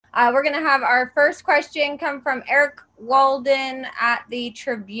We're going to have our first question come from Eric Walden at the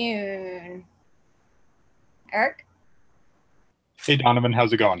Tribune. Eric? Hey, Donovan.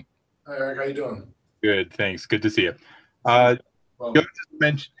 How's it going? Hi, Eric. How you doing? Good, thanks. Good to see you. Joe just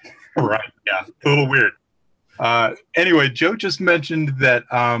mentioned, right, yeah, a little weird. Anyway, Joe just mentioned that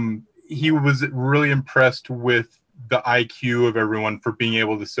he was really impressed with the IQ of everyone for being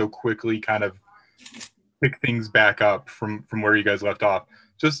able to so quickly kind of pick things back up from where you guys left off.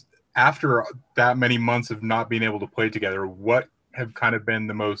 Just after that many months of not being able to play together, what have kind of been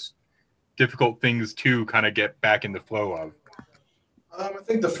the most difficult things to kind of get back in the flow of? I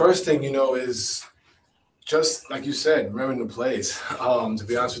think the first thing, is just like you said, remembering the plays. To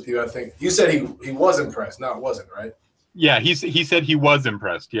be honest with you, I think you said he was impressed, not wasn't, right? Yeah, he said he was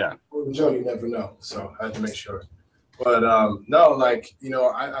impressed, yeah. Well, Joe, you never know, so I had to make sure. But no,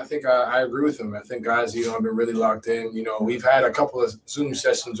 I think I agree with him. I think guys, have been really locked in. We've had a couple of Zoom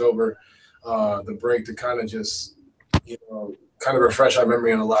sessions over the break to kind of just, kind of refresh our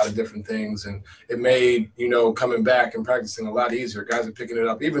memory on a lot of different things. And it made, coming back and practicing a lot easier. Guys are picking it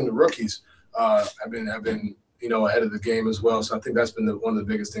up. Even the rookies have been ahead of the game as well. So I think that's been one of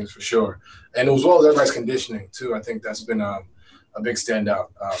the biggest things for sure. And as well as everybody's conditioning too. I think that's been a big standout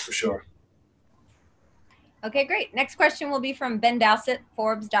for sure. Okay, great. Next question will be from Ben Dowsett,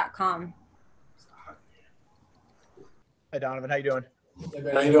 Forbes.com. Hi, Donovan. How you doing? Hey,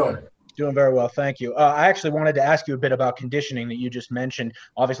 Ben. How you doing? Doing very well, thank you. I actually wanted to ask you a bit about conditioning that you just mentioned.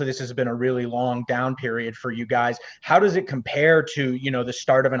 Obviously, this has been a really long down period for you guys. How does it compare to, the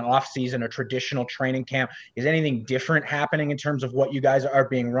start of an off season, a traditional training camp? Is anything different happening in terms of what you guys are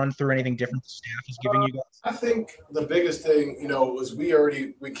being run through? Anything different the staff is giving you guys? I think the biggest thing, was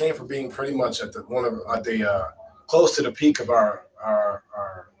we came from being pretty much at the close to the peak of our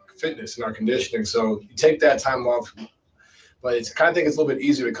fitness and our conditioning. So you take that time off. But I kind of think it's a little bit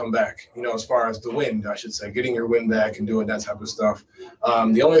easier to come back, as far as the wind, I should say, getting your wind back and doing that type of stuff.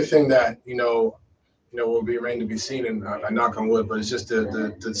 The only thing that, will be remain to be seen, and I knock on wood, but it's just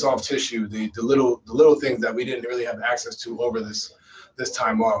the soft tissue, the little things that we didn't really have access to over this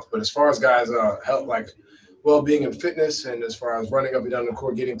time off. But as far as guys' health, like well-being and fitness, and as far as running up and down the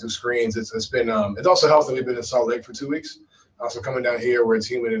court, getting through screens, it's been it also helps that we've been in Salt Lake for 2 weeks. So coming down here where it's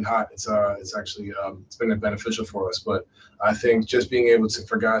humid and hot, it's actually it's been beneficial for us. But I think just being able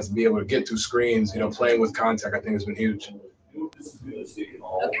for guys to be able to get through screens, playing with contact, I think has been huge.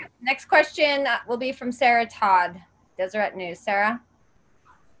 Okay. Next question will be from Sarah Todd, Deseret News. Sarah?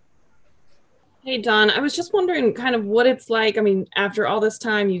 Hey, Don, I was just wondering kind of what it's like. I mean, after all this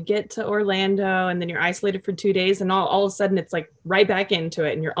time, you get to Orlando and then you're isolated for 2 days and all of a sudden it's like right back into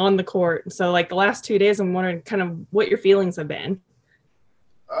it and you're on the court. So like the last 2 days, I'm wondering kind of what your feelings have been.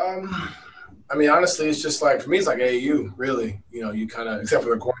 I mean, honestly, it's just like, for me, it's like AAU, really. You kind of, except for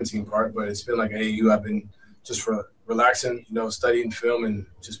the quarantine part, but it's been like AAU. I've been just relaxing, studying film and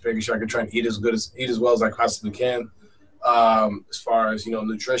just making sure I can try and eat as well as I possibly can. As far as,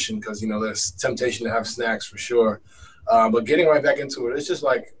 nutrition, because, there's temptation to have snacks for sure. But getting right back into it, it's just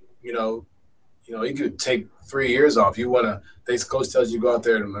like, you could take 3 years off. Coach tells you to go out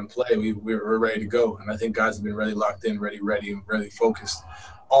there and play. We're ready to go. And I think guys have been really locked in, ready, and really focused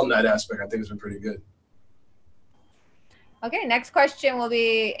on that aspect. I think it's been pretty good. Okay, next question will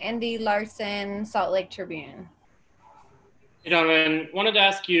be Andy Larson, Salt Lake Tribune. Hey, Donovan, wanted to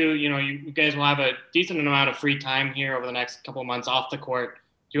ask you, you guys will have a decent amount of free time here over the next couple of months off the court.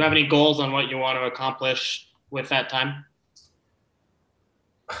 Do you have any goals on what you want to accomplish with that time?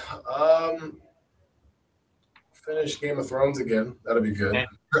 Finish Game of Thrones again. That'll be good.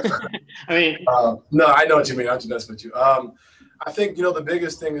 Okay. No, I know what you mean. I'm just messing with you. I think, the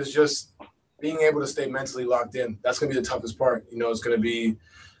biggest thing is just being able to stay mentally locked in. That's going to be the toughest part. It's going to be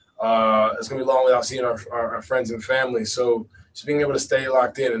long without seeing our friends and family. So just being able to stay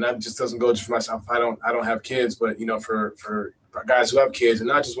locked in, and that just doesn't go just for myself. I don't have kids, but for guys who have kids, and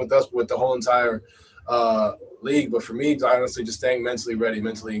not just with us, but with the whole entire league. But for me, honestly, just staying mentally ready,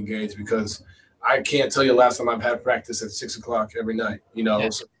 mentally engaged, because I can't tell you the last time I've had practice at 6 o'clock every night.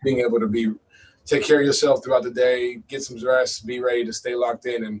 So being able to take care of yourself throughout the day, get some rest, be ready to stay locked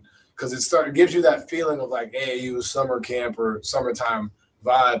in, and because it gives you that feeling of like AAU summer camp or summertime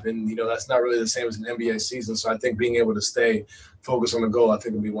vibe, and that's not really the same as an NBA season. So I think being able to stay focused on the goal, I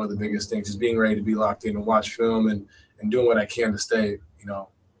think, will be one of the biggest things. Just being ready to be locked in and watch film and doing what I can to stay,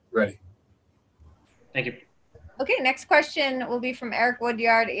 ready. Thank you. Okay, next question will be from Eric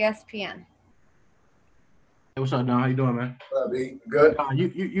Woodyard, ESPN. Hey, what's up, Don? How you doing, man? What up, B? Good.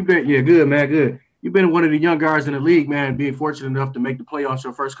 You been good, man. Good. You've been one of the young guys in the league, man, being fortunate enough to make the playoffs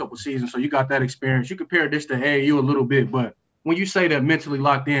your first couple seasons. So you got that experience. You compare this to AAU a little bit, but when you say that mentally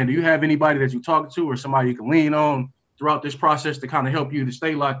locked in, do you have anybody that you talk to or somebody you can lean on throughout this process to kind of help you to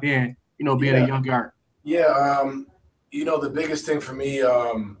stay locked in, being a young guard? Yeah, the biggest thing for me,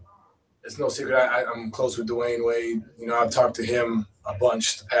 it's no secret. I'm close with Dwayne Wade. I've talked to him a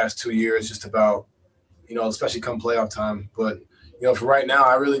bunch the past 2 years just about, especially come playoff time. But, for right now,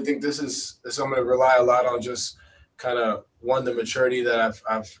 I really think this I'm going to rely a lot on just kind of, the maturity that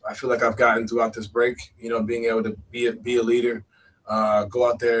I feel like I've gotten throughout this break, being able to be a leader, go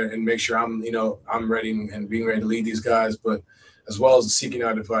out there and make sure I'm ready and being ready to lead these guys. But as well as seeking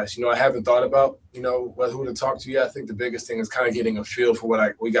out advice. I haven't thought about, who to talk to yet. I think the biggest thing is kind of getting a feel for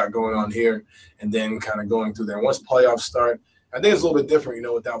what we got going on here and then kind of going through there. Once playoffs start, I think it's a little bit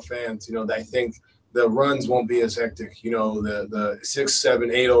different, without fans. I think the runs won't be as hectic. The 6, 7,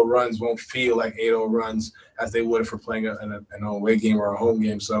 8-0 runs won't feel like 8-0 runs as they would if we're playing an away game or a home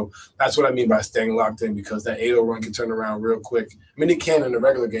game. So that's what I mean by staying locked in, because that 8-0 run can turn around real quick. I mean, it can in a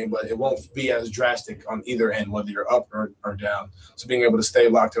regular game, but it won't be as drastic on either end, whether you're up or down. So being able to stay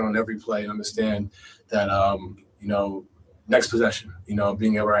locked in on every play and understand that, next possession,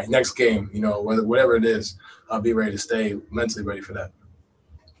 being able, right, next game, whatever it is, I'll be ready to stay mentally ready for that.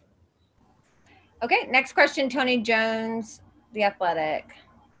 Okay, next question, Tony Jones, The Athletic.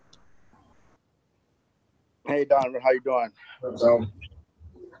 Hey, Donovan, how you doing? So,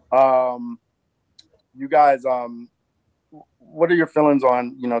 You guys, what are your feelings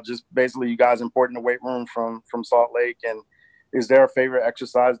on, just basically you guys importing the weight room from Salt Lake, and is there a favorite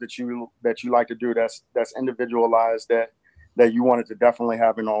exercise that you like to do that's individualized that you wanted to definitely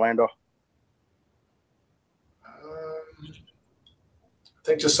have in Orlando? I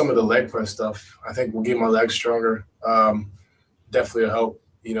think just some of the leg press stuff. I think will get my legs stronger. Definitely a help,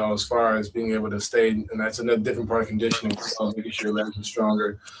 as far as being able to stay, and that's another different part of conditioning, making sure your legs are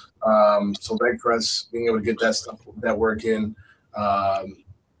stronger. So leg press, being able to get that work in.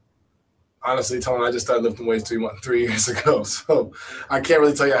 Honestly, Tony, I just started lifting weights 3 years ago, so I can't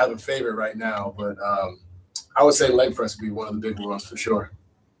really tell you I have a favorite right now, but I would say leg press would be one of the big ones for sure.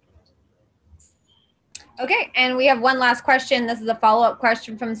 Okay, and we have one last question. This is a follow-up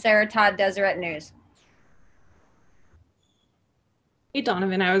question from Sarah Todd, Deseret News. Hey,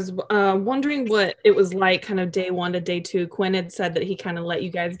 Donovan, I was wondering what it was like kind of day 1 to day 2. Quinn had said that he kind of let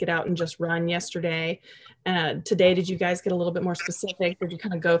you guys get out and just run yesterday. Today, did you guys get a little bit more specific? Did you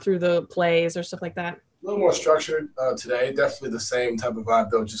kind of go through the plays or stuff like that? A little more structured today. Definitely the same type of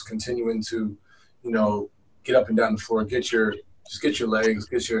vibe, though, just continuing to, get up and down the floor, get your legs,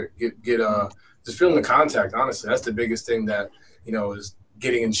 just feeling the contact, honestly. That's the biggest thing that, is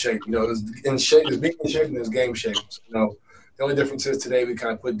getting in shape. There's being in shape and there's game shape. The only difference is today we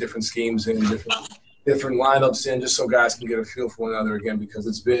kind of put different schemes in, different lineups in, just so guys can get a feel for one another again, because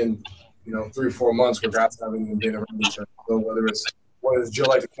it's been, 3 or 4 months where guys haven't even been around each other. So whether it's Joe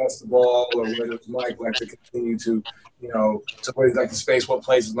like to test the ball, or whether it's Mike like to continue to, to where he's like the space, what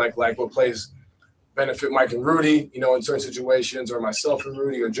plays is Mike like, what plays benefit Mike and Rudy, in certain situations, or myself and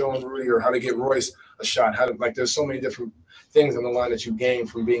Rudy, or Joe and Rudy, or how to get Royce a shot. There's so many different things on the line that you gain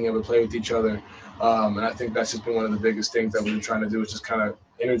from being able to play with each other. And I think that's just been one of the biggest things that we've been trying to do, is just kind of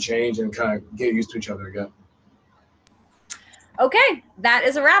interchange and kind of get used to each other again. Okay, that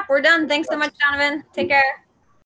is a wrap. We're done. Thanks so much, Donovan. Take care.